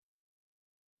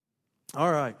All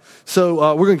right.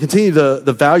 So we're going to continue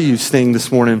the values thing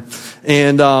this morning,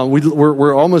 and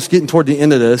we're almost getting toward the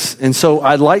end of this. And so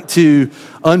I'd like to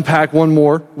unpack one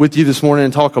more with you this morning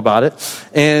and talk about it.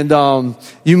 And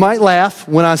you might laugh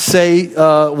when I say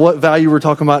what value we're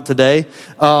talking about today,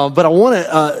 but I want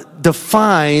to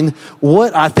define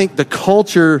what I think the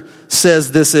culture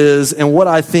says this is, and what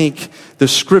I think the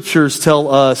scriptures tell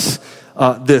us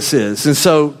this is. And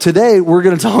so today we're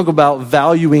going to talk about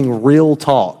valuing real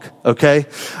talk, okay?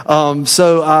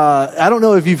 So I don't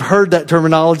know if you've heard that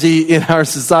terminology in our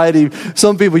society.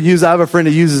 Some people use it. I have a friend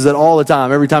who uses it all the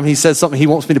time. Every time he says something he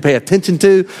wants me to pay attention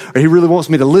to, or he really wants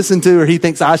me to listen to, or he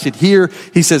thinks I should hear,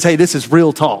 he says, hey, this is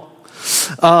real talk.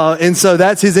 And so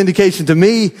that's his indication to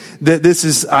me that this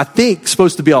is, I think,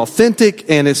 supposed to be authentic,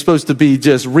 and it's supposed to be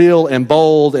just real and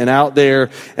bold and out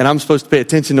there, and I'm supposed to pay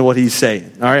attention to what he's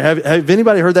saying. All right, have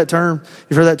anybody heard that term?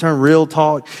 You've heard that term, real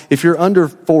talk? If you're under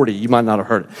 40, you might not have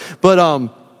heard it. But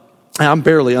I'm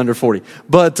barely under 40.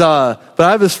 But I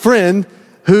have this friend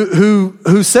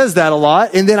who says that a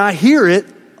lot, and then I hear it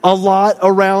a lot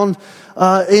around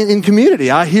in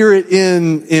community. I hear it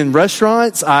in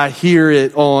restaurants. I hear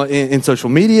it in social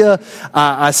media.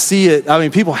 I see it. I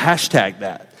mean, people hashtag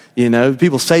that. You know,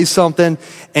 people say something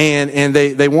and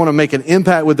they want to make an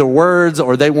impact with their words,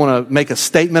 or they want to make a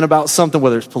statement about something,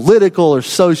 whether it's political or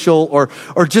social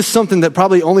or just something that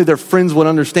probably only their friends would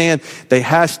understand. They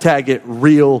hashtag it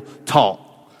real talk.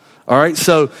 All right,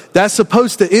 so that's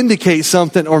supposed to indicate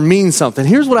something or mean something.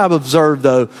 Here's what I've observed,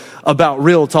 though, about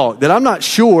real talk, that I'm not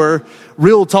sure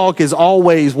real talk is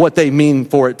always what they mean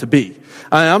for it to be.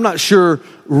 I'm not sure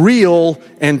real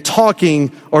and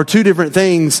talking are two different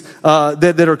things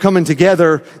that are coming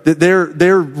together, that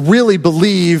they really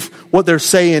believe what they're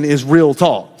saying is real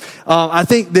talk. I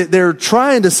think that they're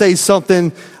trying to say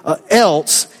something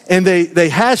else, and they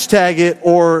hashtag it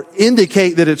or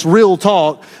indicate that it's real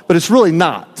talk, but it's really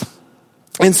not.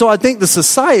 And so I think the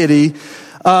society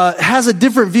has a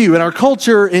different view, and our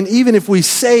culture, and even if we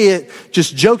say it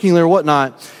just jokingly or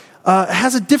whatnot,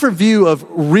 has a different view of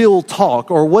real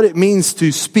talk, or what it means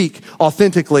to speak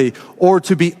authentically, or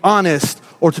to be honest,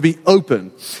 or to be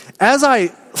open. As I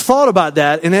thought about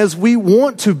that, and as we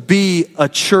want to be a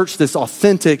church that's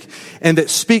authentic and that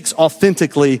speaks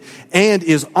authentically and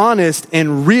is honest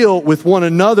and real with one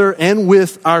another and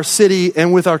with our city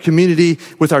and with our community,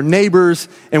 with our neighbors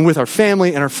and with our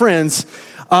family and our friends,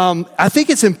 I think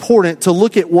it's important to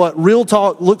look at what real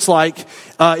talk looks like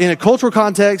in a cultural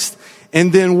context,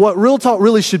 and then what real talk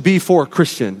really should be for a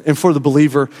Christian and for the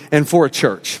believer and for a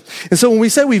church. And so when we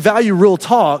say we value real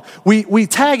talk, we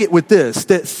tag it with this,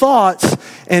 that thoughts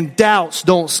and doubts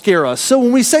don't scare us. So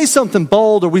when we say something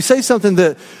bold, or we say something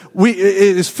that it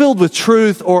is filled with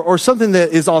truth, or something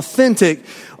that is authentic,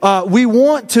 we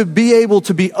want to be able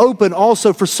to be open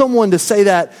also for someone to say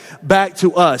that back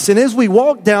to us. And as we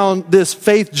walk down this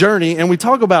faith journey and we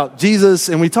talk about Jesus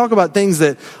and we talk about things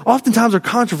that oftentimes are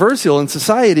controversial in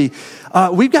society,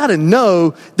 we've got to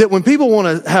know that when people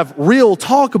want to have real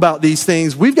talk about these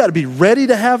things, we've got to be ready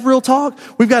to have real talk.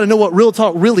 We've got to know what real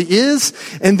talk really is.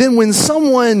 And then when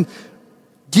someone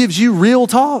gives you real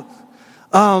talk,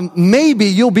 maybe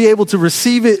you'll be able to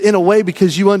receive it in a way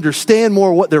because you understand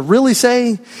more what they're really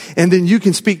saying, and then you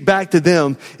can speak back to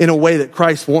them in a way that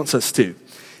Christ wants us to,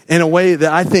 in a way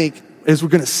that I think, as we're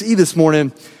going to see this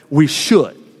morning, we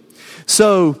should.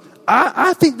 So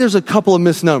I think there's a couple of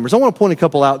misnomers. I want to point a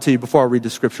couple out to you before I read the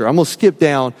scripture. I'm going to skip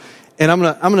down, and I'm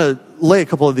going to lay a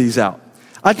couple of these out.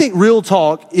 I think real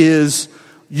talk is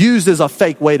used as a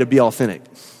fake way to be authentic.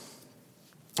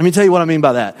 Let me tell you what I mean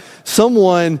by that.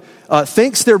 Someone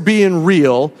thinks they're being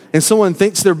real, and someone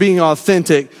thinks they're being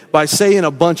authentic by saying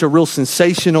a bunch of real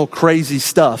sensational, crazy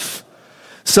stuff,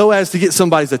 so as to get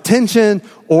somebody's attention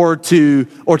or to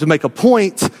make a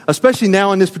point, especially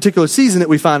now in this particular season that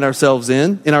we find ourselves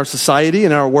in our society,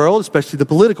 in our world, especially the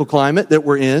political climate that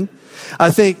we're in. I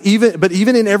think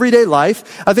even in everyday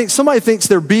life, I think somebody thinks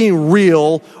they're being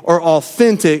real or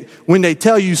authentic when they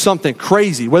tell you something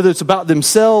crazy, whether it's about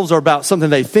themselves or about something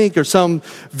they think or some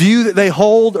view that they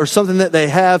hold or something that they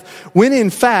have, when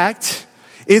in fact,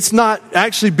 it's not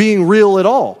actually being real at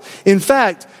all. In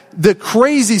fact, the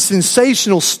crazy,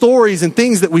 sensational stories and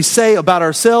things that we say about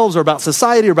ourselves or about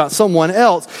society or about someone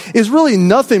else is really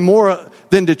nothing more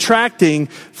than detracting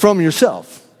from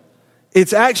yourself.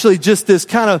 It's actually just this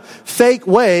kind of fake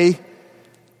way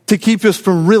to keep us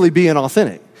from really being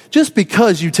authentic. Just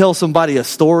because you tell somebody a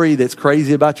story that's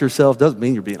crazy about yourself doesn't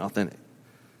mean you're being authentic.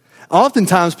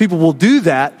 Oftentimes people will do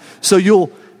that so you'll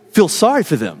feel sorry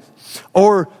for them,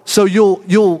 or so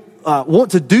you'll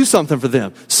want to do something for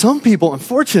them. Some people,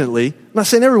 unfortunately, I'm not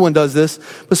saying everyone does this,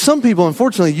 but some people,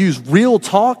 unfortunately, use real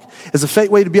talk as a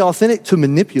fake way to be authentic to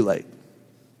manipulate.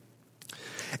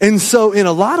 And so in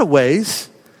a lot of ways,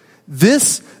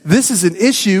 this is an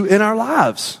issue in our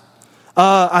lives.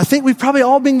 I think we've probably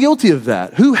all been guilty of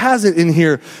that. Who hasn't in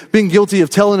here been guilty of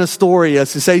telling a story, a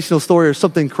sensational story or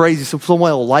something crazy so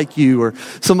someone will like you or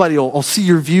somebody will see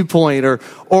your viewpoint or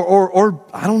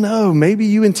I don't know, maybe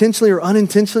you intentionally or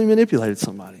unintentionally manipulated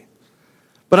somebody.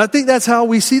 But I think that's how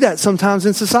we see that sometimes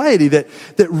in society, that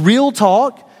real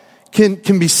talk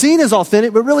can be seen as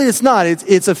authentic, but really it's not.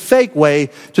 It's a fake way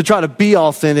to try to be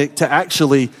authentic, to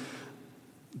actually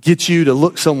get you to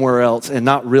look somewhere else and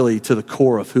not really to the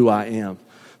core of who I am,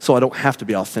 so I don't have to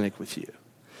be authentic with you.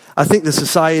 I think the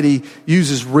society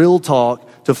uses real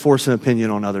talk to force an opinion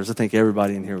on others. I think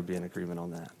everybody in here would be in agreement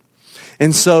on that.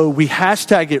 And so we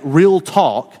hashtag it real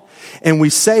talk, and we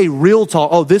say real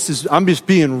talk, I'm just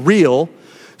being real,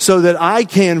 so that I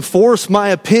can force my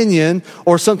opinion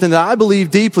or something that I believe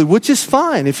deeply, which is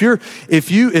fine.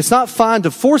 It's not fine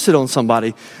to force it on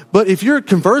somebody, but if you're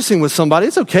conversing with somebody,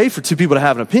 it's okay for two people to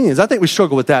have an opinion. I think we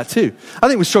struggle with that too. I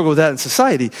think we struggle with that in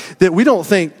society, that we don't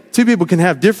think two people can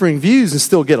have differing views and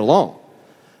still get along.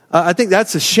 I think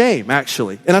that's a shame,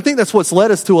 actually. And I think that's what's led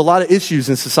us to a lot of issues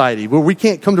in society, where we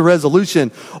can't come to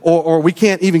resolution or we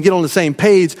can't even get on the same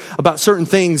page about certain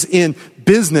things in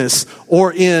business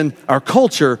or in our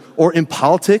culture or in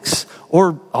politics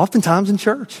or oftentimes in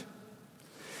church.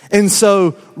 And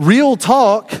so real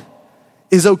talk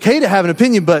is okay to have an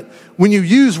opinion, but when you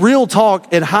use real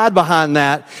talk and hide behind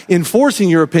that, enforcing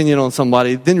your opinion on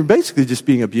somebody, then you're basically just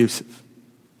being abusive.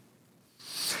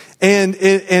 And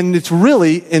it's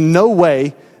really in no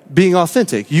way being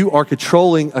authentic. You are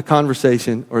controlling a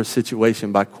conversation or a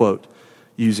situation by, quote,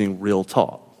 using real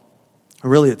talk.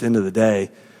 Really, at the end of the day,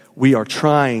 we are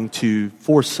trying to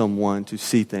force someone to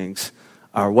see things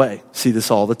our way. See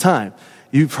this all the time.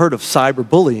 You've heard of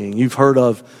cyberbullying. You've heard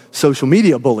of social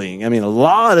media bullying. I mean, a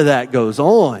lot of that goes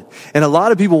on. And a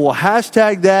lot of people will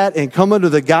hashtag that and come under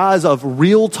the guise of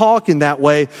real talk in that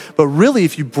way. But really,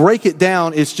 if you break it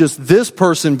down, it's just this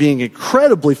person being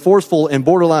incredibly forceful and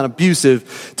borderline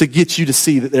abusive to get you to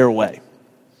see that they're way.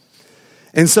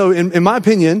 And so, in my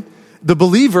opinion, the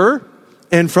believer,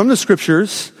 and from the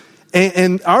scriptures,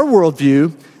 and our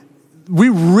worldview, we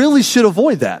really should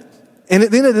avoid that. And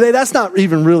at the end of the day, that's not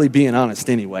even really being honest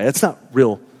anyway. That's not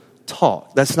real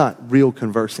talk. That's not real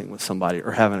conversing with somebody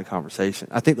or having a conversation.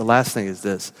 I think the last thing is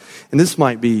this, and this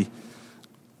might be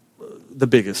the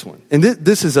biggest one. And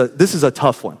this is a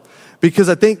tough one, because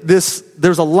I think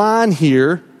there's a line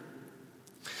here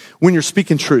when you're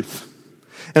speaking truth.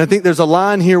 And I think there's a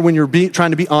line here when you're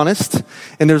trying to be honest,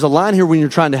 and there's a line here when you're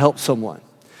trying to help someone.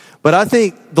 But I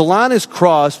think the line is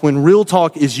crossed when real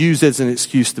talk is used as an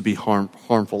excuse to be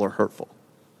harmful or hurtful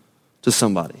to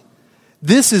somebody.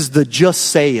 This is the just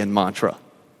saying mantra.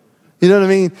 You know what I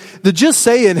mean? The just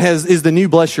saying is the new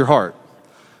bless your heart.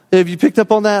 Have you picked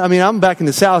up on that? I mean, I'm back in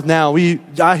the South now.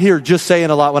 I hear just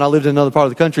saying a lot when I lived in another part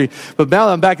of the country. But now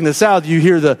that I'm back in the South, you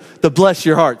hear the bless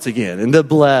your hearts again. And the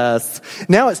blessed.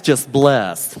 Now it's just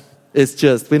blessed. It's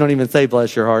just, we don't even say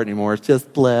bless your heart anymore. It's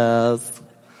just blessed.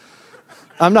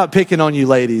 I'm not picking on you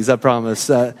ladies, I promise.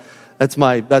 That's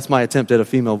my attempt at a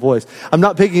female voice. I'm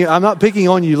not picking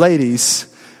on you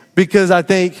ladies, because I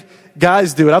think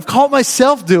guys do it. I've caught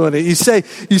myself doing it. You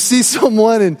see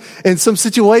someone in some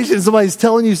situation, somebody's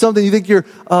telling you something, you think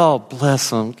oh,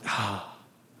 bless them.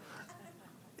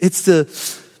 And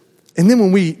then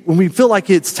when we feel like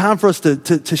it's time for us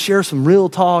to share some real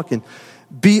talk and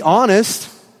be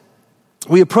honest,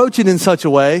 we approach it in such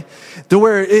a way to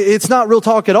where it's not real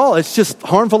talk at all. It's just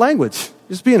harmful language,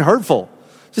 just being hurtful,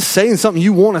 just saying something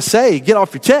you want to say, get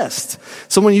off your chest.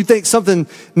 Someone you think something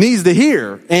needs to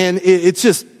hear, and it's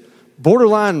just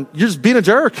borderline, you're just being a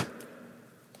jerk.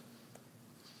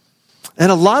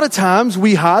 And a lot of times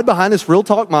we hide behind this real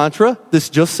talk mantra, this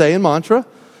just saying mantra,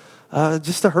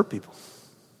 just to hurt people,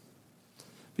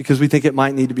 because we think it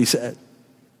might need to be said.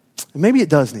 And maybe it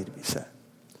does need to be said.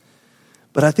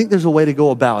 But I think there's a way to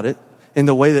go about it in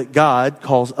the way that God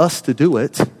calls us to do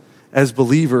it as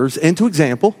believers, and to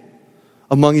example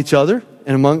among each other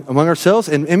and among ourselves.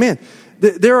 And man,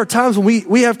 there are times when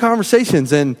we have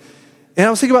conversations, and I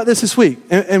was thinking about this week,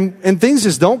 and things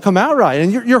just don't come out right,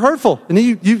 and you're hurtful. And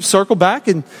then you circle back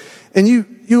and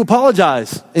you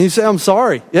apologize, and you say, I'm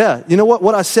sorry. Yeah, you know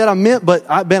what I said I meant, but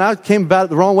I came about it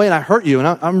the wrong way and I hurt you, and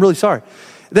I'm really sorry.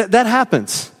 That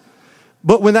happens.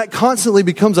 But when that constantly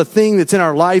becomes a thing that's in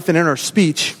our life and in our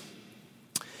speech,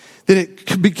 then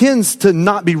it begins to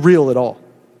not be real at all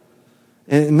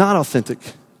and not authentic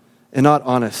and not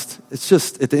honest. It's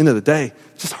just, at the end of the day,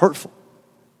 it's just hurtful.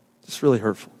 Just really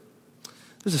hurtful.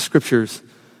 There's a scriptures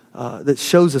that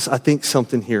shows us, I think,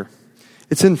 something here.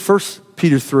 It's in 1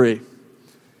 Peter 3. And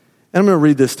I'm going to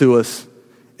read this to us.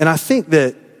 And I think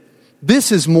that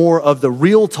this is more of the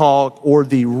real talk or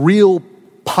the real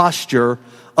posture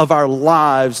of our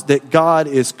lives that God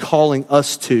is calling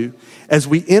us to as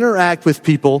we interact with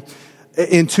people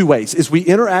in two ways. As we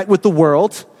interact with the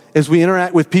world, as we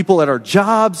interact with people at our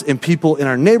jobs and people in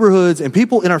our neighborhoods and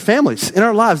people in our families, in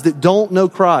our lives that don't know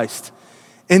Christ.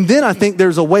 And then I think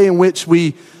there's a way in which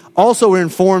we also are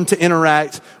informed to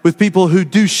interact with people who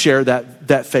do share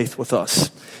that faith with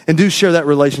us and do share that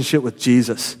relationship with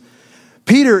Jesus.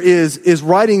 Peter is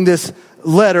writing this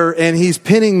letter, and he's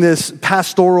penning this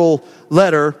pastoral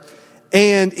letter,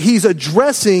 and he's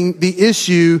addressing the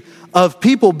issue of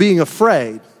people being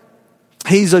afraid.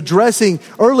 He's addressing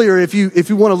earlier, if you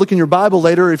want to look in your Bible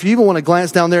later, if you even want to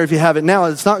glance down there, if you have it now,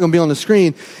 it's not going to be on the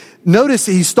screen. Notice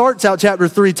he starts out chapter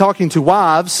 3 talking to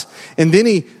wives, and then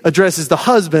he addresses the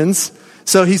husbands.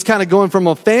 So he's kind of going from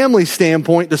a family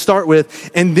standpoint to start with,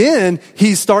 and then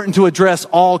he's starting to address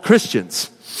all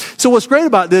Christians. So what's great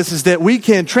about this is that we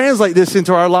can translate this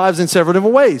into our lives in several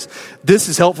different ways. This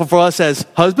is helpful for us as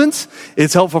husbands.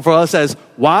 It's helpful for us as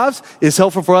wives. It's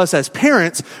helpful for us as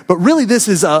parents. But really this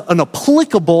is an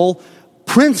applicable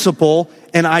principle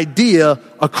and idea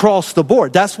across the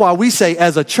board. That's why we say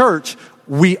as a church,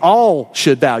 we all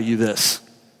should value this.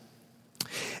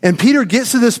 And Peter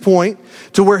gets to this point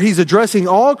to where he's addressing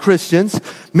all Christians.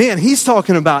 Man, he's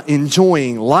talking about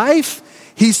enjoying life.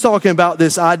 He's talking about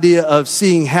this idea of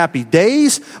seeing happy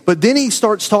days, but then he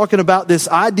starts talking about this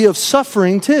idea of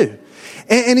suffering too.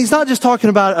 And he's not just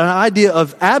talking about an idea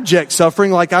of abject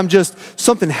suffering, like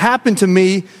something happened to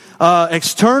me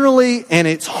externally and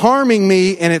it's harming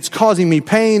me and it's causing me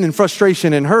pain and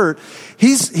frustration and hurt.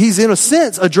 He's in a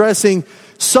sense addressing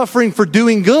suffering for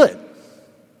doing good.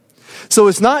 So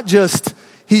it's not just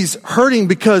he's hurting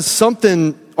because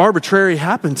something arbitrary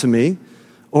happened to me,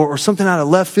 or something out of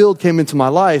left field came into my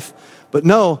life. But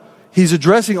no, he's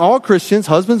addressing all Christians,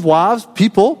 husbands, wives,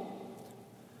 people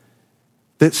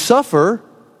that suffer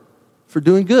for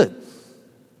doing good,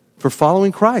 for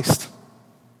following Christ.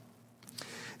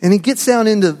 And he gets down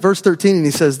into verse 13 and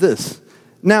he says this,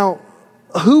 "Now,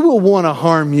 who will want to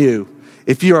harm you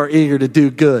if you are eager to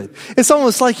do good?" It's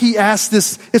almost like he asked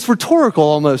this, it's rhetorical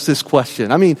almost, this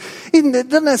question. I mean,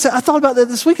 doesn't that say, I thought about that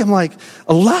this week. I'm like,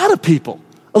 a lot of people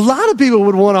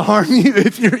would want to harm you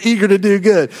if you're eager to do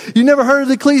good. You never heard of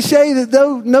the cliche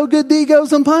that no good deed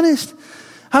goes unpunished?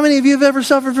 How many of you have ever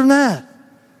suffered from that?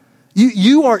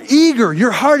 You are eager.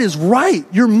 Your heart is right.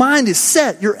 Your mind is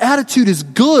set. Your attitude is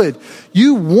good.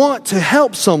 You want to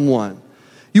help someone.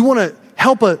 You want to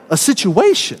help a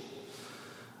situation.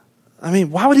 I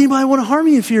mean, why would anybody want to harm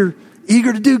you if you're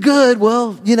eager to do good?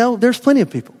 Well, there's plenty of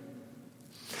people.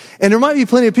 And there might be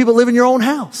plenty of people that live in your own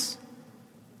house.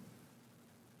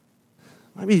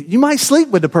 I mean, you might sleep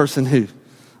with the person who,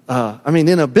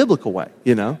 in a biblical way,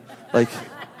 like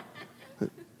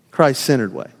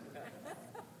Christ-centered way.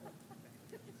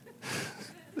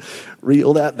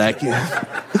 Reel that back in.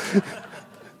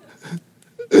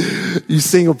 You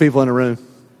single people in a room.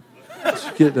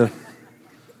 It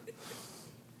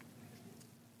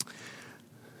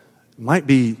might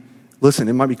be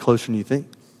closer than you think.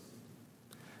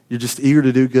 You're just eager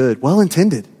to do good,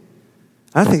 well-intended.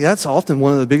 I think that's often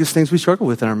one of the biggest things we struggle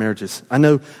with in our marriages. I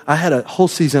know I had a whole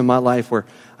season in my life where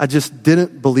I just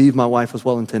didn't believe my wife was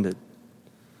well-intended.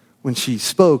 When she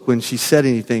spoke, when she said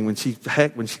anything, when she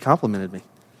complimented me.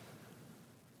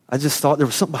 I just thought there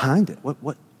was something behind it.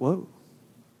 Whoa.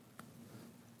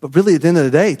 But really at the end of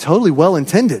the day, totally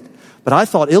well-intended. But I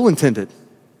thought ill-intended.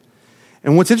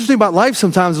 And what's interesting about life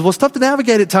sometimes is what's tough to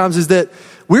navigate at times is that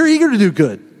we're eager to do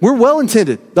good. We're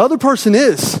well-intended. The other person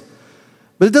is.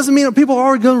 But it doesn't mean that people are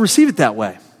always going to receive it that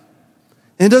way.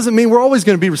 And it doesn't mean we're always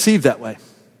going to be received that way.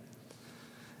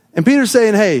 And Peter's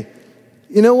saying, hey,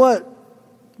 you know what?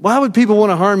 Why would people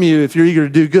want to harm you if you're eager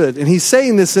to do good? And he's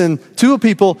saying this to a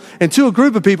people and to a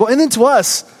group of people. And then to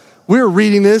us, we're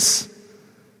reading this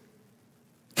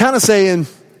kind of saying,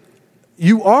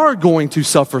 you are going to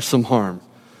suffer some harm,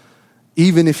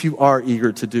 even if you are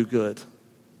eager to do good.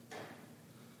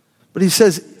 But he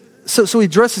says, so he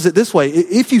addresses it this way.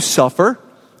 If you suffer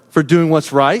for doing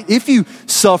what's right, if you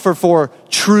suffer for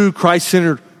true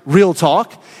Christ-centered real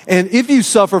talk, and if you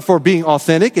suffer for being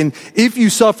authentic, and if you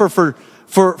suffer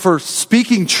for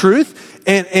speaking truth,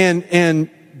 and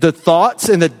the thoughts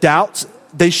and the doubts,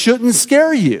 they shouldn't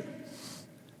scare you.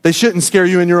 They shouldn't scare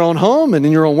you in your own home and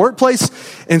in your own workplace,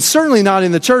 and certainly not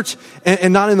in the church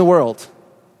and not in the world.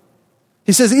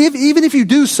 He says, even if you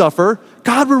do suffer,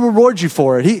 God will reward you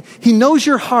for it. He knows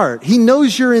your heart. He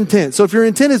knows your intent. So if your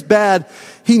intent is bad,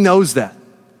 he knows that.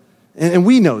 And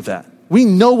we know that. We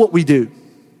know what we do.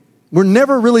 We're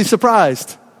never really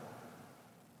surprised.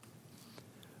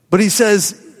 But he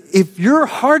says, if your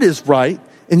heart is right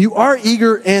and you are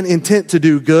eager and intent to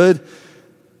do good,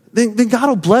 then God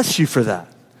will bless you for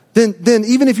that. Then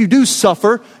even if you do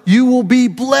suffer, you will be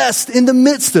blessed in the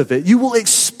midst of it. You will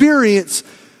experience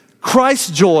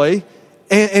Christ's joy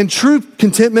and true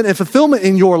contentment and fulfillment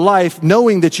in your life,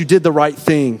 knowing that you did the right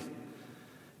thing,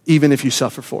 even if you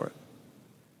suffer for it.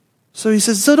 So he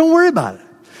says, so don't worry about it.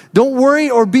 Don't worry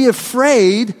or be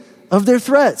afraid of their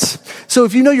threats. So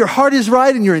if you know your heart is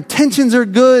right and your intentions are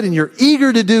good and you're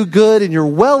eager to do good and you're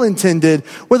well-intended,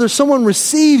 whether someone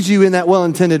receives you in that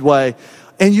well-intended way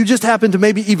and you just happen to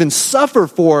maybe even suffer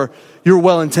for your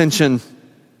well-intention,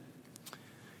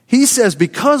 he says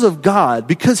because of God,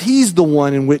 because he's the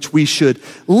one in which we should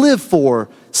live for,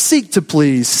 seek to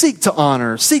please, seek to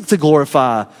honor, seek to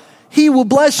glorify, he will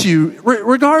bless you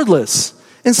regardless.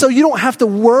 And so you don't have to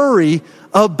worry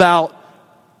about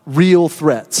real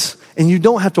threats. And you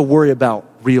don't have to worry about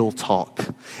real talk.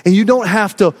 And you don't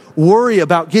have to worry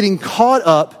about getting caught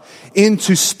up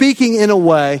into speaking in a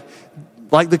way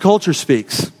like the culture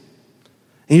speaks.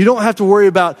 And you don't have to worry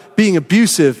about being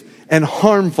abusive and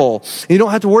harmful. And you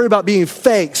don't have to worry about being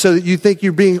fake so that you think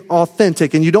you're being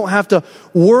authentic. And you don't have to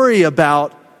worry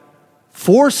about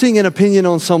forcing an opinion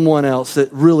on someone else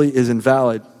that really is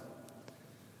invalid.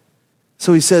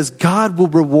 So he says, God will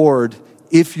reward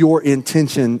if your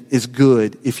intention is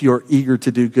good, if you're eager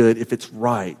to do good, if it's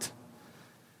right.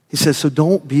 He says, so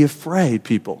don't be afraid,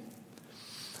 people.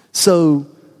 So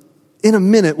in a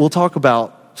minute, we'll talk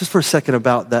about, just for a second,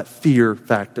 about that fear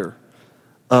factor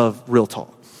of real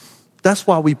talk. That's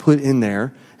why we put in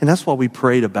there, and that's why we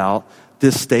prayed about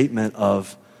this statement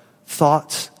of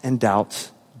thoughts and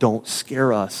doubts don't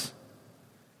scare us.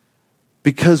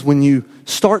 Because when you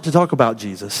start to talk about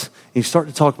Jesus, and you start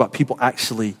to talk about people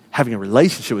actually having a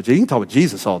relationship with Jesus, you can talk about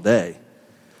Jesus all day.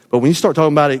 But when you start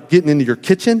talking about it getting into your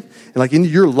kitchen, and like into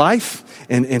your life,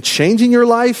 and changing your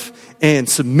life, and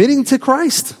submitting to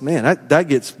Christ, man, that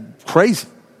gets crazy.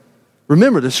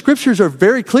 Remember, the scriptures are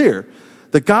very clear.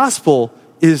 The gospel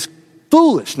is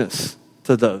foolishness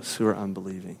to those who are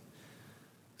unbelieving.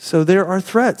 So there are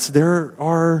threats. There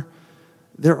are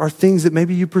things that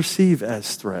maybe you perceive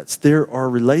as threats. There are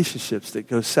relationships that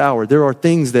go sour. There are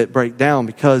things that break down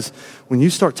because when you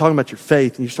start talking about your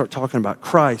faith and you start talking about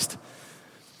Christ,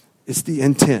 it's the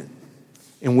intent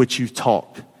in which you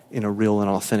talk in a real and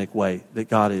authentic way that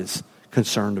God is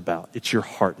concerned about. It's your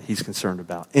heart that he's concerned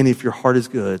about. And if your heart is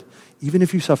good, even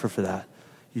if you suffer for that,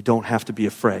 you don't have to be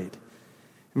afraid.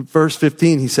 In verse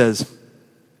 15, he says,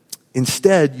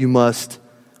 instead, you must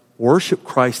worship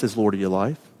Christ as Lord of your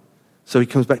life. So he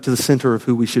comes back to the center of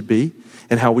who we should be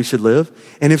and how we should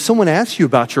live. And if someone asks you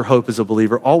about your hope as a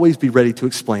believer, always be ready to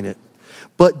explain it.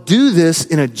 But do this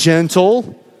in a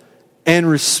gentle and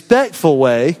respectful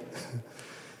way.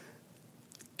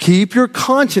 Keep your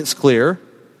conscience clear.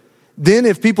 Then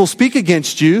if people speak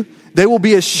against you, they will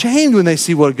be ashamed when they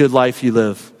see what a good life you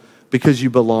live because you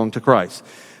belong to Christ.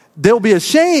 They'll be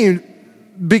ashamed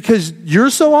because you're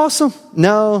so awesome?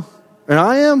 No. And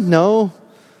I am? No.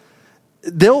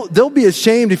 They'll be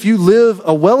ashamed if you live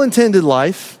a well-intended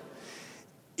life,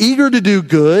 eager to do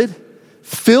good,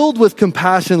 filled with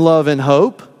compassion, love, and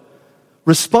hope,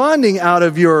 responding out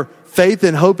of your faith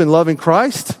and hope and love in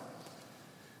Christ.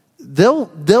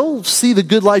 They'll see the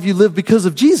good life you live because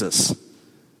of Jesus,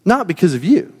 not because of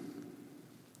you.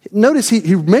 Notice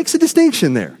he makes a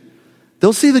distinction there.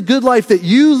 They'll see the good life that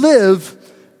you live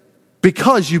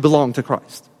because you belong to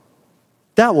Christ.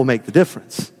 That will make the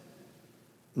difference.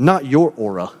 Not your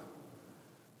aura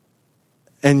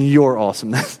and your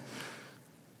awesomeness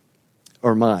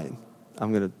or mine.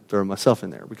 I'm going to throw myself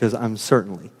in there because I'm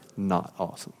certainly not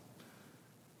awesome.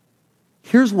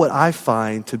 Here's what I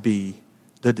find to be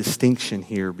the distinction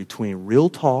here between real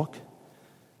talk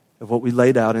of what we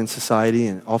laid out in society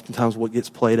and oftentimes what gets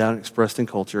played out and expressed in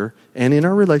culture and in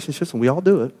our relationships, and we all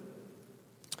do it,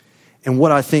 and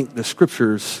what I think the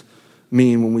scriptures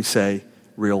mean when we say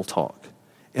real talk.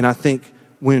 And I think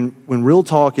when real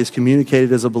talk is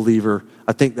communicated as a believer,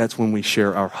 I think that's when we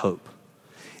share our hope.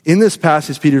 In this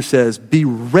passage, Peter says, be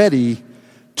ready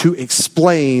to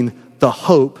explain the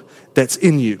hope that's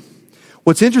in you.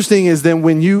 What's interesting is then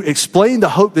when you explain the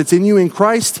hope that's in you in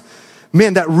Christ,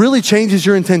 man, that really changes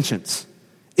your intentions.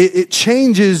 It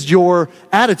changes your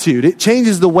attitude. It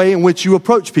changes the way in which you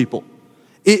approach people.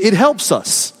 It helps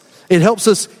us. It helps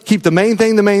us keep the main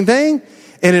thing,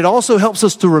 And it also helps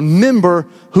us to remember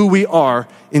who we are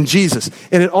in Jesus.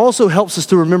 And it also helps us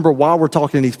to remember why we're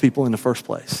talking to these people in the first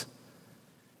place.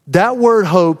 That word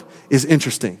hope is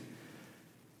interesting.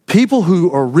 People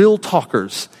who are real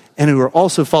talkers and who are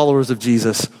also followers of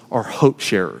Jesus are hope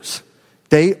sharers.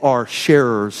 They are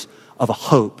sharers of a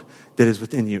hope that is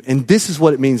within you. And this is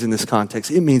what it means in this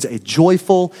context. It means a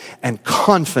joyful and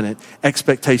confident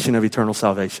expectation of eternal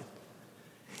salvation.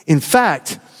 In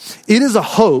fact, it is a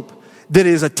hope that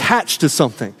is attached to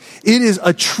something. It is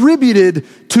attributed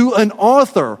to an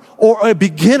author or a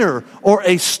beginner or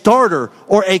a starter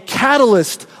or a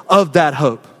catalyst of that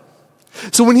hope.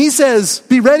 So when he says,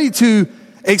 be ready to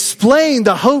explain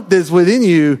the hope that's within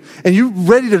you and you're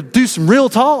ready to do some real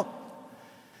talk,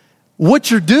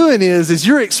 what you're doing is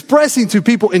you're expressing to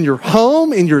people in your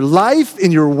home, in your life,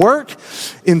 in your work,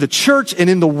 in the church, and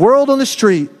in the world on the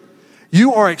street,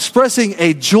 you are expressing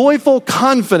a joyful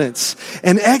confidence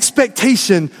and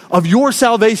expectation of your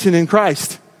salvation in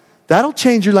Christ. That'll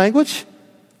change your language,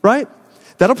 right?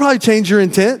 That'll probably change your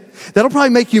intent. That'll probably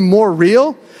make you more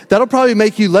real. That'll probably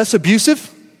make you less abusive.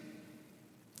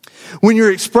 When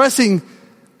you're expressing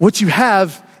what you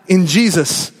have in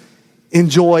Jesus in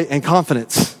joy and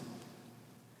confidence.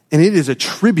 And it is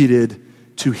attributed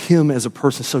to him as a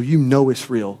person, so you know it's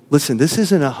real. Listen, this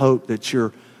isn't a hope that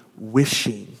you're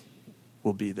wishing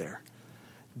will be there.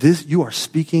 This, you are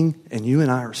speaking, and you and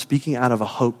I are speaking out of a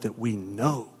hope that we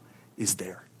know is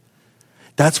there.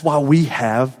 That's why we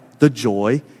have the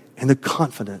joy and the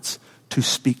confidence to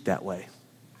speak that way.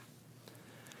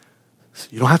 So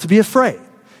you don't have to be afraid,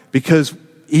 because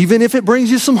even if it brings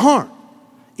you some harm,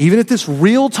 even if this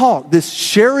real talk, this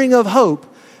sharing of hope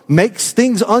makes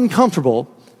things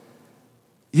uncomfortable,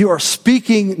 you are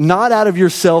speaking not out of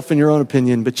yourself and your own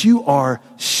opinion, but you are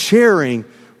sharing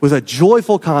with a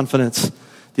joyful confidence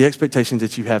the expectations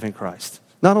that you have in Christ.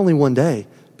 Not only one day,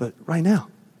 but right now.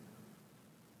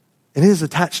 And it is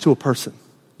attached to a person.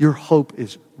 Your hope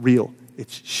is real.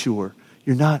 It's sure.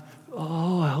 You're not,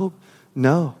 I hope.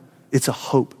 No, it's a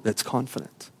hope that's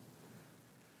confident.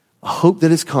 A hope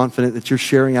that is confident that you're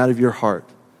sharing out of your heart.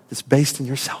 It's based in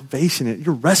your salvation,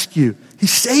 your rescue. He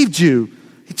saved you.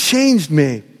 He changed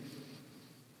me.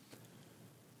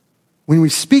 When we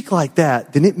speak like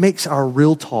that, then it makes our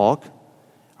real talk,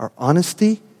 our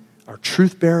honesty, our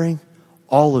truth-bearing,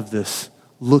 all of this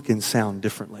look and sound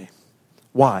differently.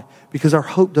 Why? Because our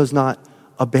hope does not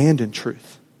abandon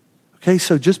truth. Okay,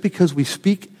 so just because we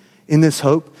speak in this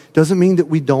hope doesn't mean that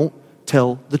we don't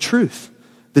tell the truth.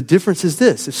 The difference is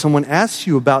this: if someone asks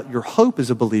you about your hope as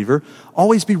a believer,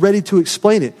 always be ready to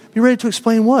explain it. Be ready to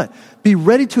explain what? Be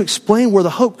ready to explain where the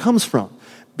hope comes from.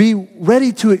 Be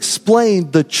ready to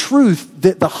explain the truth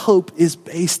that the hope is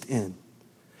based in.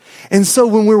 And so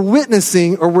when we're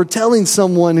witnessing or we're telling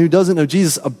someone who doesn't know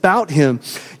Jesus about him,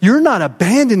 you're not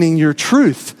abandoning your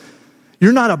truth.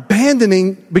 You're not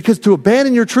abandoning, because to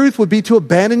abandon your truth would be to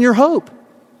abandon your hope.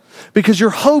 Because your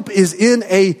hope is in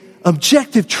a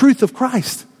objective truth of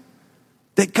Christ.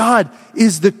 That God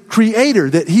is the creator,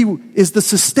 that he is the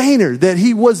sustainer, that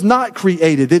he was not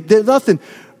created, that nothing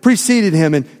preceded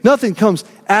him and nothing comes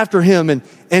after him,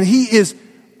 and he is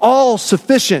all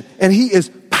sufficient, and he is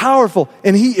powerful,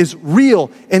 and he is real,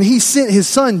 and he sent his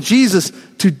son Jesus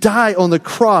to die on the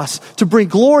cross to bring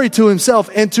glory to himself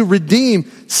and to redeem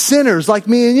sinners like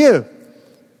me and you.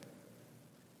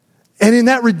 And in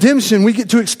that redemption, we get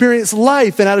to experience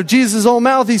life. And out of Jesus' own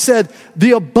mouth, he said,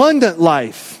 the abundant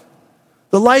life.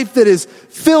 The life that is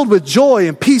filled with joy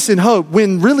and peace and hope,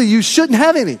 when really you shouldn't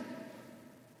have any.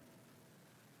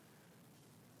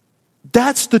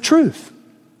 That's the truth.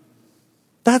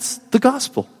 That's the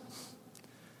gospel.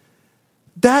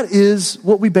 That is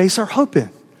what we base our hope in.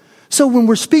 So when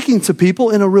we're speaking to people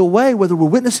in a real way, whether we're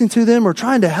witnessing to them or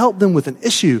trying to help them with an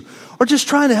issue, or just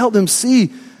trying to help them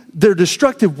see their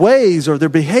destructive ways or their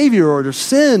behavior or their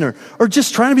sin, or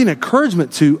just trying to be an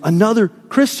encouragement to another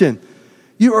Christian,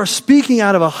 you are speaking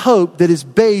out of a hope that is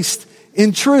based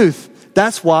in truth.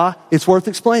 That's why it's worth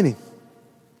explaining.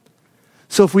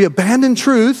 So if we abandon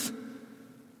truth,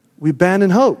 we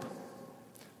abandon hope.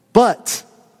 But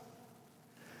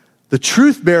the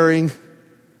truth-bearing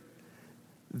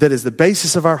that is the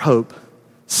basis of our hope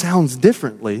sounds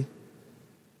differently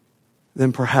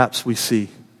than perhaps we see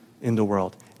in the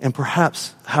world, and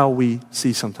perhaps how we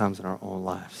see sometimes in our own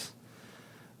lives.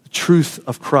 The truth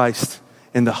of Christ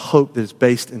and the hope that is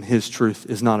based in his truth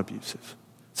is not abusive.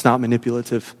 It's not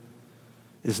manipulative.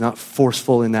 It is not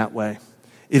forceful in that way.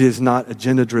 It is not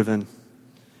agenda-driven.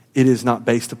 It is not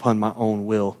based upon my own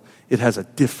will. It has a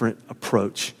different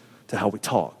approach to how we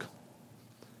talk.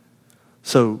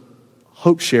 So,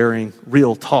 hope sharing,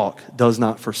 real talk, does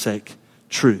not forsake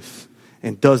truth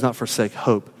and does not forsake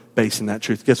hope based in that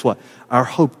truth. Guess what? Our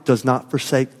hope does not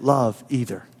forsake love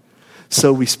either.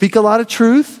 So we speak a lot of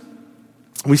truth.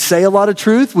 We say a lot of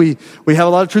truth. We have a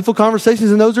lot of truthful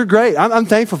conversations, and those are great. I'm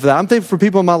thankful for that. I'm thankful for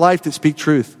people in my life that speak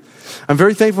truth. I'm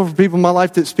very thankful for people in my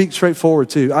life that speak straightforward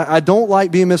too. I don't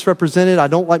like being misrepresented. I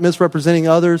don't like misrepresenting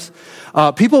others.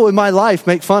 People in my life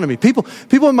make fun of me. People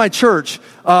in my church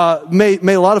made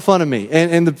a lot of fun of me.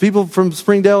 And the people from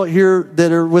Springdale here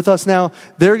that are with us now,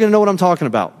 they're going to know what I'm talking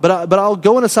about. But I'll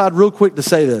go on aside real quick to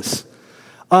say this.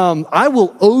 I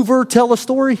will over tell a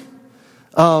story.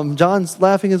 John's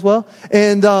laughing as well.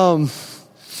 And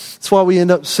that's why we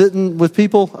end up sitting with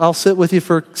people. I'll sit with you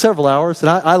for several hours. And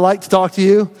I like to talk to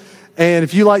you. And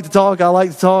if you like to talk, I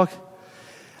like to talk.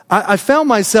 I found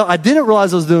myself, I didn't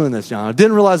realize I was doing this, John. I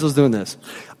didn't realize I was doing this.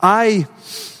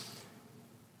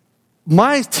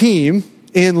 My team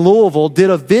in Louisville did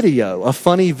a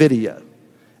funny video.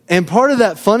 And part of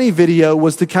that funny video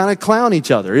was to kind of clown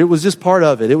each other. It was just part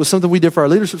of it. It was something we did for our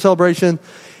leadership celebration.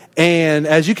 And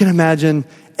as you can imagine,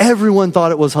 everyone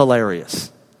thought it was hilarious.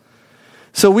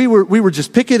 So we were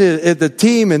just picking it at the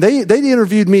team, and they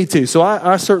interviewed me too. So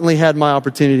I certainly had my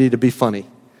opportunity to be funny.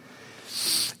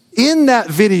 In that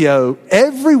video,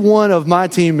 every one of my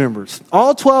team members,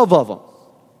 all 12 of them,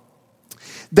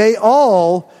 they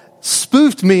all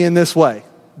spoofed me in this way.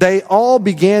 They all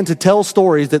began to tell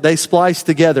stories that they spliced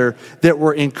together that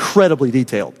were incredibly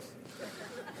detailed.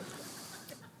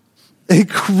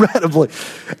 Incredibly.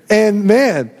 And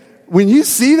man, when you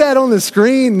see that on the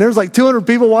screen, and there's like 200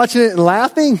 people watching it and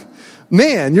laughing,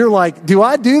 man, you're like, do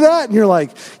I do that? And you're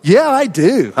like, yeah, I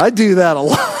do. I do that a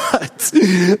lot.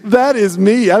 That is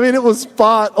me. I mean, it was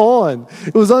spot on.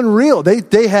 It was unreal.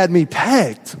 They had me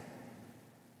pegged.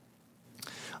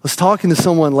 I was talking to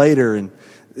someone later, and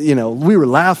we were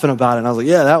laughing about it, and I was like,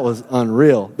 yeah, that was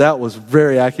unreal. That was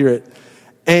very accurate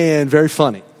and very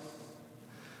funny.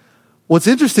 What's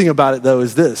interesting about it, though,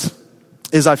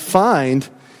 is I find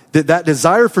that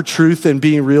desire for truth and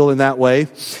being real in that way,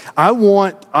 I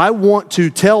want to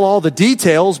tell all the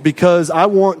details because I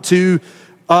want to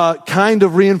kind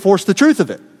of reinforce the truth of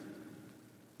it.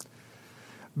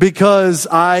 Because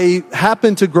I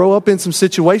happen to grow up in some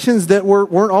situations that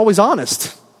weren't always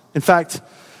honest. In fact,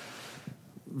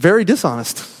 very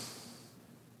dishonest.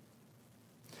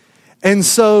 And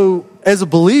so, as a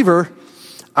believer,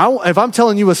 if I'm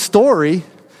telling you a story,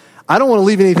 I don't want to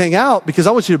leave anything out because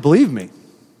I want you to believe me.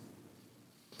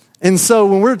 And so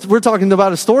when we're talking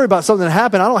about a story about something that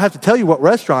happened, I don't have to tell you what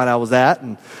restaurant I was at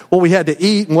and what we had to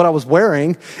eat and what I was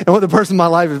wearing and what the person in my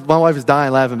wife is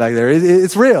dying laughing back there.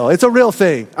 It's real. It's a real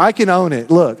thing. I can own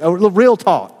it. Look, real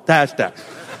talk. Hashtag.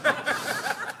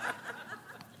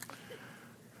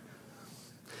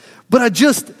 But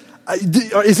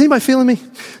is anybody feeling me?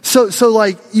 So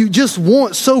like you just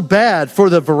want so bad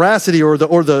for the veracity or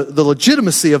the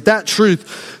legitimacy of that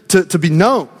truth to be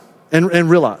known and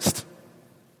realized.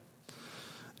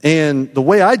 And the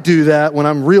way I do that when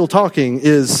I'm real talking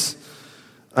is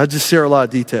I just share a lot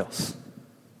of details.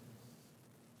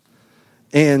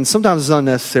 And sometimes it's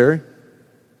unnecessary.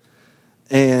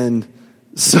 And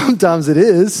sometimes it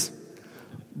is,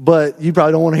 but you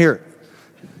probably don't want to hear it.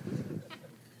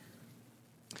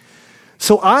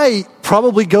 So I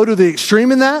probably go to the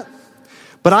extreme in that,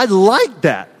 but I like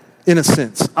that in a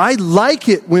sense. I like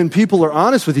it when people are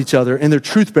honest with each other and they're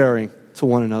truth-bearing to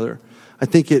one another. I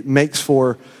think it makes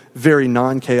for very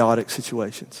non-chaotic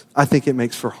situations. I think it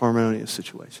makes for harmonious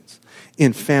situations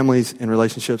in families, in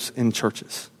relationships, in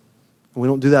churches. And we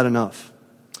don't do that enough.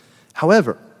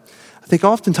 However, I think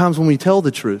oftentimes when we tell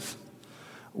the truth,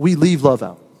 we leave love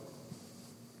out.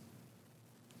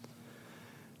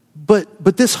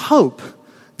 But this hope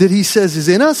that he says is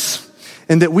in us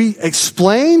and that we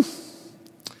explain,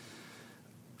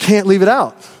 can't leave it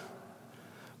out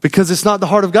because it's not the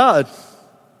heart of God.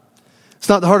 It's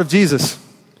not the heart of Jesus.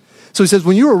 So he says,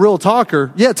 when you're a real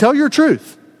talker, yeah, tell your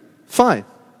truth. Fine.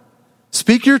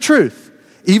 Speak your truth.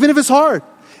 Even if it's hard.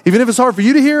 Even if it's hard for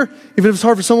you to hear, even if it's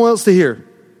hard for someone else to hear.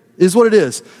 It is what it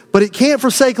is. But it can't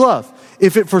forsake love.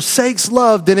 If it forsakes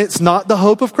love, then it's not the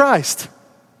hope of Christ.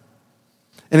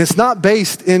 And it's not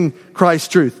based in Christ's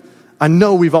truth. I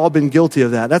know we've all been guilty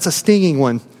of that. That's a stinging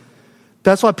one.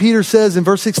 That's why Peter says in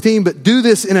verse 16, but do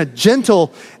this in a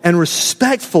gentle and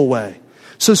respectful way.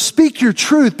 So speak your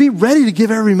truth. Be ready to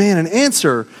give every man an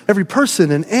answer, every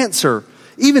person an answer,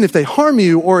 even if they harm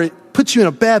you or it puts you in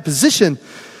a bad position.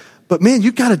 But man,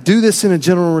 you've got to do this in a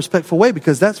gentle and respectful way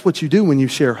because that's what you do when you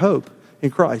share hope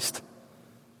in Christ.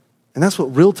 And that's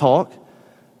what real talk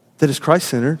that is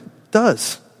Christ-centered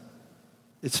does.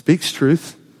 It speaks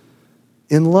truth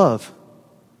in love.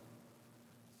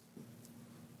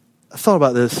 I thought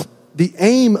about this. The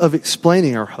aim of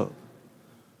explaining our hope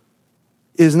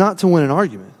is not to win an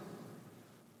argument,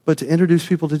 but to introduce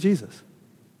people to Jesus.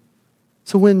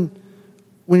 So when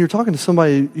you're talking to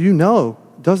somebody you know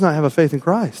does not have a faith in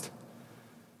Christ,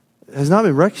 has not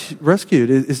been rescued,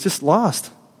 is just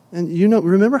lost. And you know,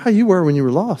 remember how you were when you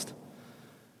were lost.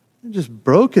 You're just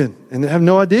broken and have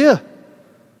no idea.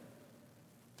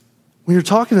 When you're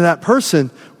talking to that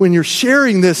person, when you're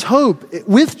sharing this hope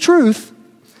with truth,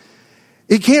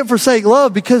 it can't forsake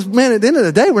love because, man, at the end of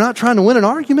the day, we're not trying to win an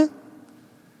argument.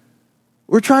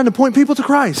 We're trying to point people to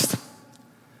Christ.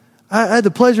 I had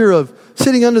the pleasure of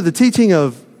sitting under the teaching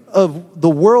of the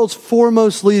world's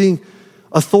foremost leading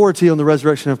authority on the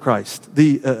resurrection of Christ.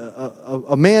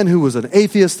 A man who was an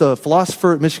atheist, a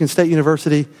philosopher at Michigan State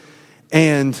University,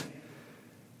 and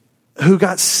who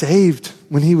got saved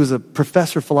when he was a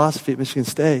professor of philosophy at Michigan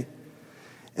State.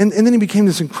 And then he became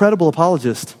this incredible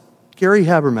apologist. Gary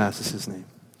Habermas is his name.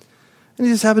 And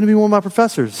he just happened to be one of my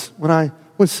professors when I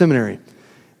went to seminary.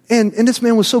 And this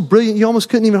man was so brilliant, you almost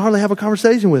couldn't even hardly have a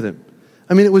conversation with him.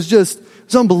 I mean, it was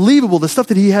unbelievable, the stuff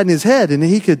that he had in his head and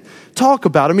he could talk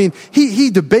about. I mean, he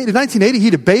debated, in 1980, he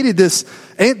debated this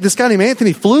guy named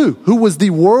Anthony Flew, who was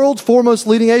the world's foremost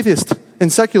leading atheist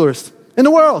and secularist in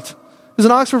the world. He was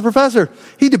an Oxford professor.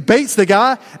 He debates the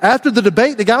guy. After the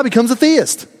debate, the guy becomes a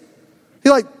theist. He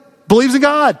believes in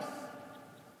God.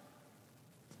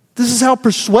 This is how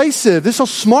persuasive, this is how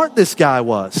smart this guy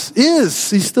is.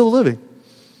 He's still living.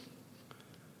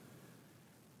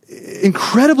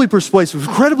 Incredibly persuasive,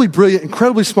 incredibly brilliant,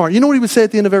 incredibly smart. You know what he would say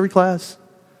at the end of every class?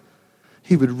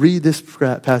 He would read this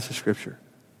passage of Scripture.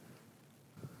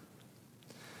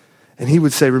 And he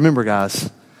would say, remember guys,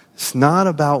 it's not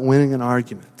about winning an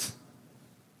argument.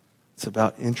 It's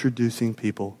about introducing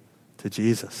people to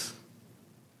Jesus.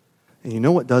 And you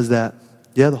know what does that?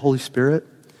 Yeah, the Holy Spirit.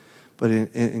 But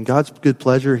in God's good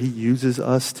pleasure, He uses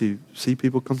us to see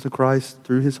people come to Christ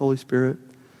through His Holy Spirit.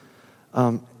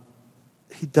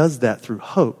 He does that through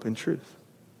hope and truth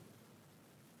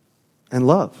and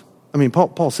love. I mean,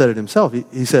 Paul said it himself.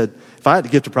 He said, if I had the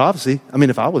gift of prophecy,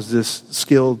 if I was this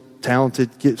skilled,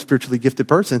 talented, spiritually gifted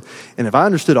person, and if I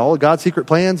understood all of God's secret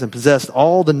plans and possessed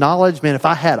all the knowledge, man, if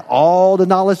I had all the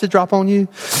knowledge to drop on you,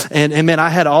 and man, I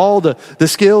had all the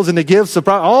skills and the gifts,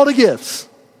 all the gifts.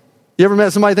 You ever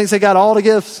met somebody who thinks they got all the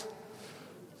gifts?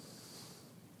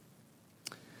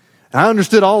 I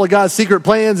understood all of God's secret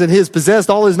plans and His possessed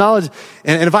all His knowledge.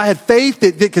 And if I had faith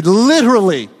that could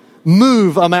literally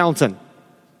move a mountain,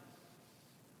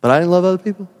 but I didn't love other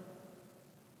people,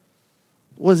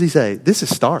 what does He say? This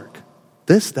is stark.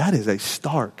 That is a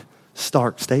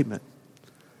stark statement.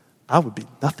 I would be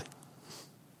nothing.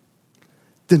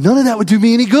 Then none of that would do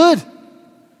me any good.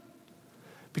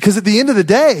 Because at the end of the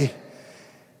day,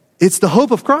 it's the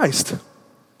hope of Christ,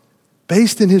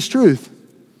 based in His truth,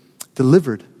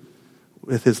 delivered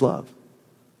with His love.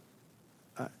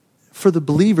 For the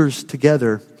believers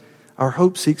together, our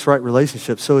hope seeks right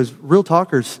relationships. So as real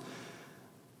talkers,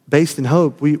 based in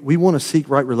hope, we want to seek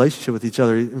right relationship with each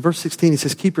other. In verse 16, he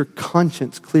says, keep your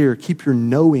conscience clear, keep your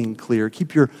knowing clear,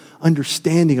 keep your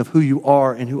understanding of who you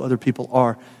are and who other people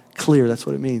are clear. That's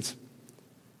what it means.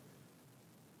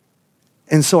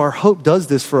 And so our hope does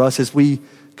this for us as we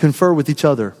confer with each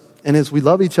other, and as we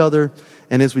love each other,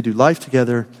 and as we do life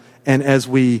together, and as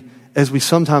we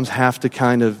sometimes have to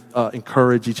kind of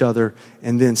encourage each other,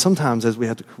 and then sometimes as we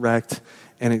have to correct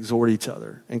and exhort each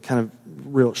other and kind of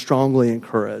real strongly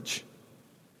encourage.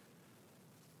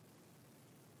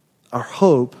 Our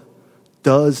hope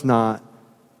does not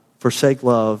forsake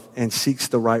love and seeks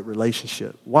the right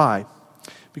relationship. Why?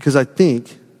 Because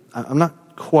I'm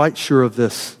not quite sure of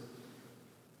this,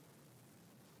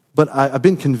 but I've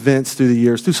been convinced through the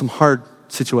years, through some hard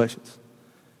situations,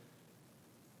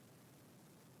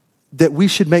 that we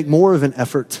should make more of an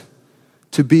effort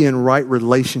to be in right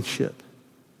relationship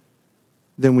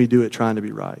than we do at trying to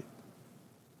be right.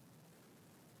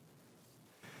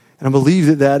 And I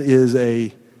believe that is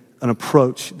an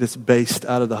approach that's based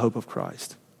out of the hope of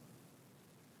Christ,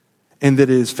 and that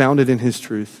is founded in His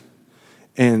truth,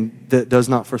 and that does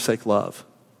not forsake love.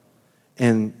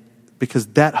 And because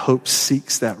that hope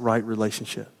seeks that right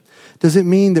relationship. Does it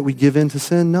mean that we give in to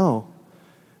sin? No.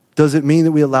 Does it mean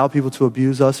that we allow people to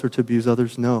abuse us or to abuse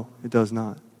others? No, it does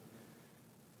not.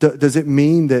 Does it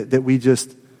mean that we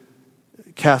just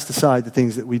cast aside the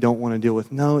things that we don't want to deal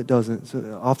with? No, it doesn't. So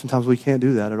oftentimes we can't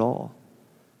do that at all.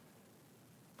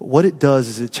 But what it does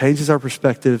is it changes our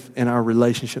perspective and our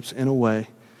relationships in a way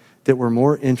that we're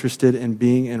more interested in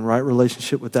being in right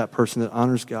relationship with that person that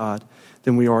honors God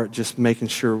than we are just making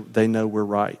sure they know we're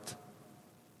right.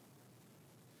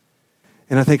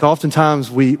 And I think oftentimes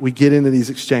we get into these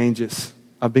exchanges.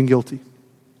 I've been guilty.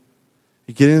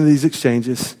 You get into these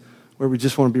exchanges where we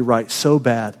just want to be right so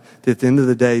bad that at the end of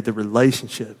the day, the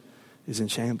relationship is in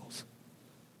shambles.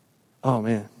 Oh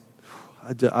man,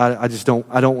 I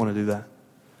don't want to do that.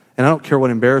 And I don't care what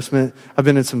embarrassment. I've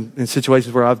been in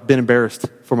situations where I've been embarrassed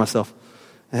for myself.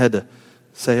 I had to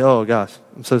say, oh gosh,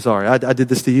 I'm so sorry. I did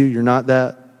this to you. You're not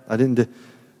that. I didn't do.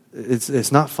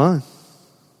 It's not fun.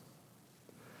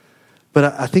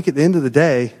 But I think at the end of the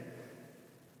day,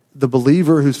 the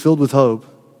believer who's filled with hope,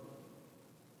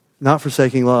 not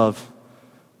forsaking love,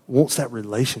 wants that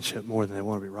relationship more than they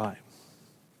want to be right.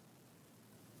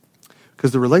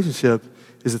 Because the relationship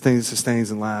is the thing that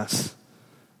sustains and lasts.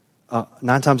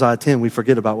 9 times out of 10, we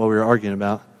forget about what we were arguing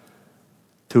about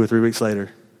 2 or 3 weeks later.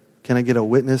 Can I get a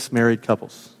witness, married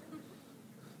couples?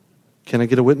 Can I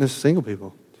get a witness, single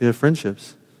people? Do you have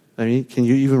friendships? I mean, can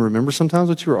you even remember sometimes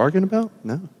what you were arguing about?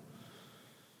 No.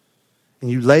 And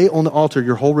you lay on the altar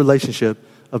your whole relationship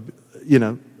of,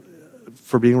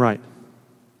 for being right.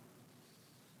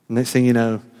 Next thing you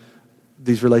know,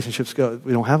 these relationships go,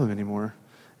 we don't have them anymore.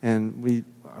 And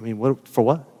for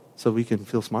what? So we can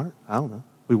feel smart? I don't know.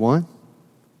 We won?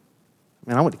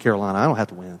 Man, I went to Carolina. I don't have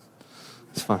to win.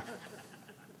 It's fine.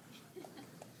 I'm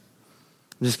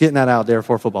just getting that out there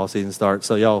before football season starts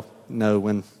so y'all know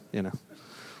when,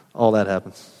 all that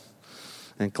happens.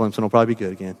 And Clemson will probably be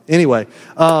good again. Anyway,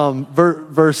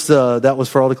 verse that was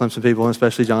for all the Clemson people, and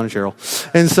especially John and Cheryl.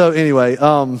 And so anyway,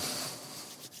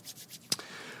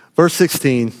 verse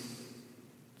 16,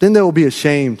 then they will be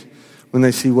ashamed when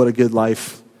they see what a good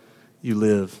life you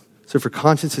live. So if your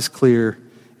conscience is clear,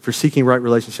 if you're seeking right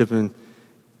relationship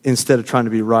instead of trying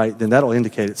to be right, then that'll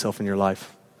indicate itself in your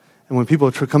life. And when people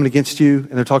are coming against you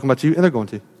and they're talking about you, and they're going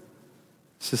to,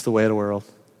 it's just the way of the world,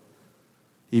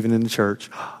 even in the church.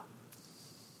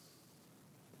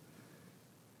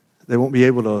 They won't be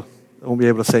able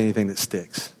to say anything that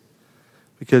sticks,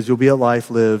 because you'll be a life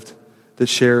lived that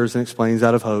shares and explains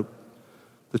out of hope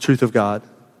the truth of God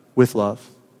with love,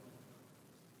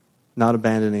 not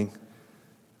abandoning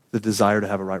the desire to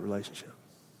have a right relationship.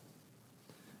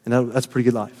 And that's a pretty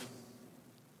good life.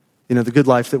 The good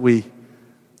life that we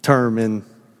term in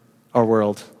our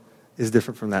world is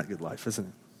different from that good life, isn't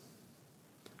it?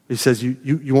 He says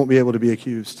you won't be able to be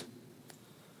accused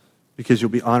because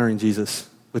you'll be honoring Jesus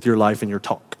with your life and your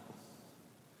talk.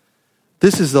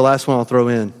 This is the last one I'll throw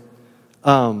in.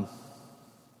 I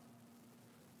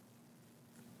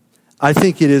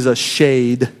think it is a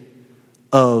shade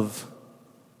of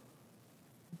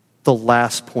the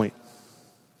last point.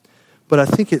 But I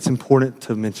think it's important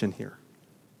to mention here.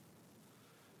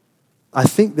 I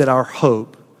think that our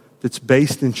hope that's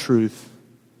based in truth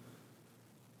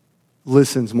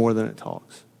listens more than it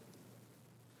talks.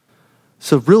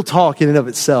 So real talk in and of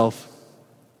itself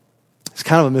is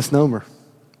kind of a misnomer.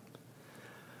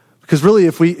 Because really,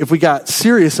 if we got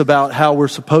serious about how we're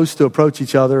supposed to approach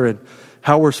each other and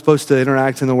how we're supposed to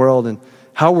interact in the world and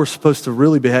how we're supposed to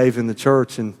really behave in the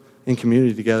church and in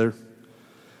community together,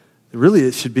 really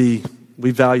it should be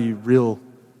we value real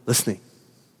listening.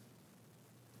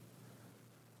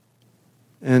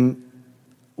 And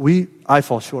I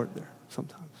fall short there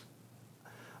sometimes.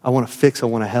 I want to fix, I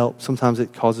want to help. Sometimes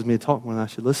it causes me to talk more than I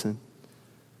should listen.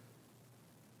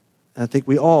 And I think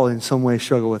we all in some way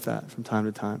struggle with that from time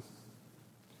to time.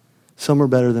 Some are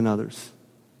better than others.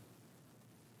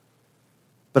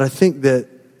 But I think that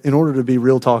in order to be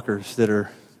real talkers that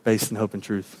are based in hope and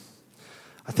truth,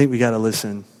 I think we got to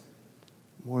listen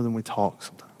more than we talk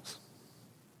sometimes.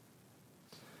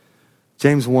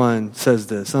 James 1 says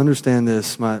this, understand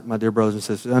this, my dear brothers and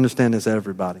sisters, understand this,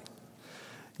 everybody.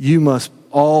 You must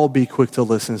all be quick to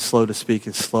listen, slow to speak,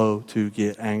 and slow to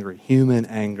get angry. Human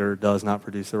anger does not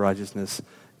produce the righteousness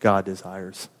God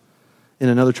desires. In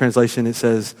another translation, it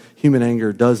says, human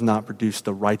anger does not produce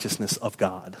the righteousness of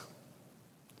God.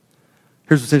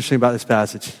 Here's what's interesting about this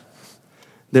passage.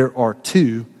 There are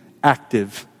 2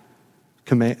 active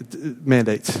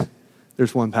mandates.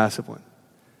 There's one passive one.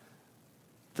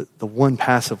 The one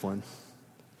passive one.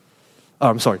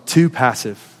 2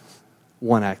 passive,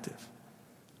 1 active.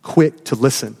 Quick to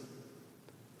listen.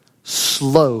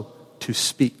 Slow to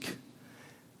speak.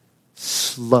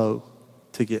 Slow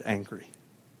to get angry.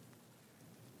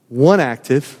 1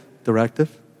 active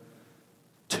directive.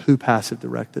 2 passive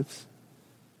directives.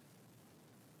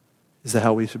 Is that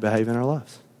how we should behave in our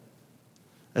lives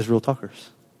as real talkers?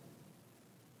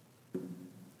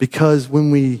 Because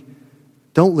when we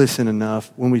don't listen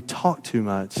enough, when we talk too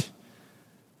much,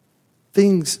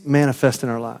 things manifest in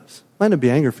our lives. Might not be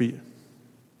anger for you.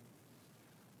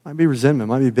 Might be resentment,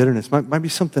 might be bitterness, might be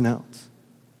something else.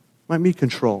 Might be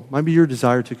control. Might be your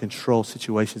desire to control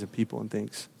situations and people and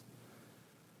things.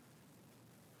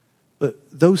 But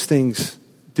those things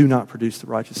do not produce the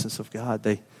righteousness of God.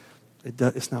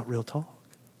 It's not real talk.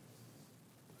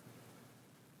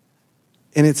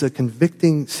 And it's a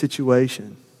convicting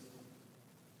situation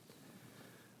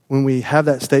when we have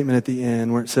that statement at the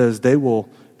end where it says they will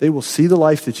see the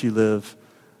life that you live,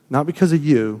 not because of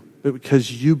you, but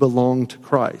because you belong to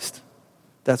Christ.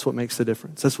 That's what makes the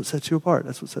difference. That's what sets you apart.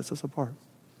 That's what sets us apart.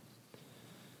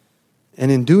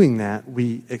 And in doing that,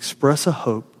 we express a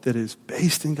hope that is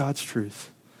based in God's truth,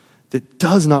 that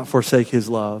does not forsake his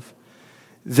love,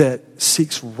 that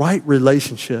seeks right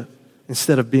relationship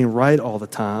instead of being right all the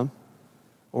time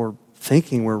or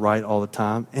thinking we're right all the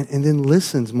time, and then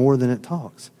listens more than it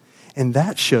talks. And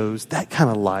that kind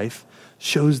of life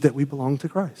shows that we belong to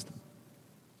Christ.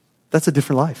 That's a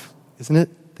different life, isn't it?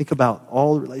 Think about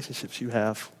all the relationships you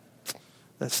have.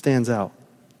 That stands out.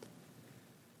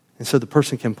 And so the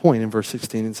person can point in verse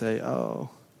 16 and say, oh,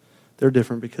 they're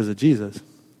different because of Jesus.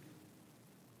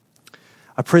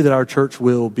 I pray that our church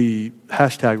will be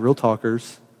 #real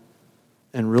talkers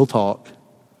and real talk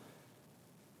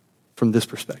from this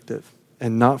perspective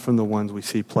and not from the ones we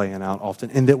see playing out often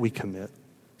and that we commit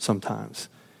sometimes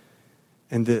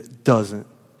and that doesn't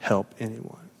help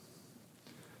anyone.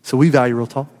 So we value real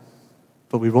talk,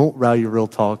 but we won't value real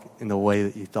talk in the way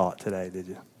that you thought today, did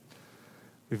you?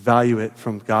 We value it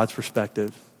from God's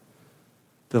perspective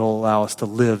that'll allow us to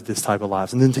live this type of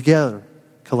lives. And then together,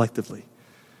 collectively,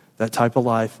 that type of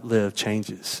life lived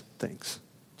changes things.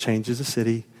 Changes a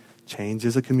city,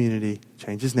 changes a community,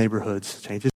 changes neighborhoods, changes